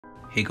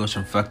Here goes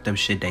some fucked up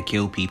shit that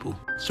killed people.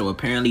 So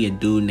apparently a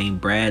dude named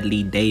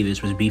Bradley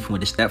Davis was beefing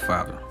with his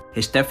stepfather.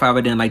 His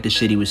stepfather didn't like the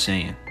shit he was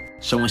saying.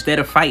 So instead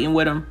of fighting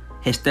with him,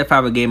 his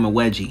stepfather gave him a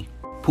wedgie.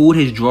 Pulled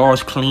his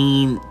drawers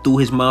clean through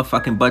his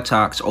motherfucking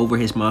buttocks over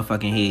his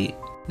motherfucking head.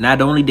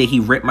 Not only did he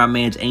rip my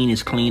man's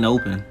anus clean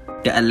open,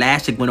 the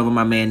elastic went over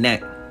my man's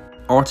neck,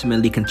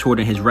 ultimately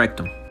contorting his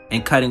rectum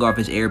and cutting off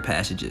his air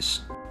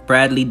passages.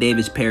 Bradley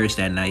Davis perished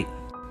that night,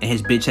 and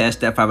his bitch ass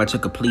stepfather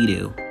took a plea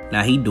deal.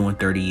 Now he doing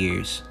 30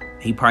 years.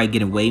 He probably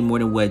getting way more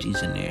than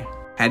wedgies in there.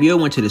 Have you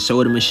ever went to the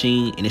soda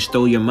machine and it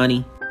stole your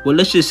money? Well,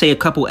 let's just say a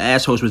couple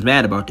assholes was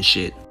mad about the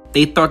shit.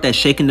 They thought that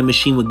shaking the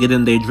machine would get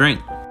them their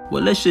drink.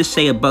 Well, let's just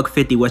say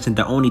 $1.50 wasn't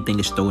the only thing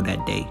it stole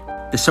that day.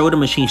 The soda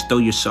machine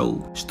stole your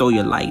soul, stole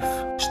your life,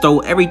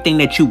 stole everything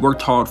that you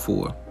worked hard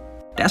for.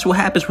 That's what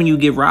happens when you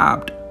get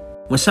robbed.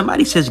 When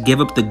somebody says give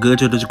up the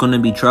goods or there's gonna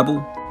be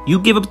trouble, you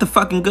give up the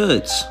fucking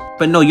goods.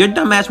 But no, your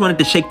dumb ass wanted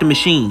to shake the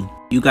machine.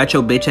 You got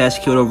your bitch ass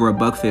killed over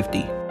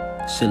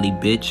 $1.50. Silly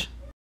bitch.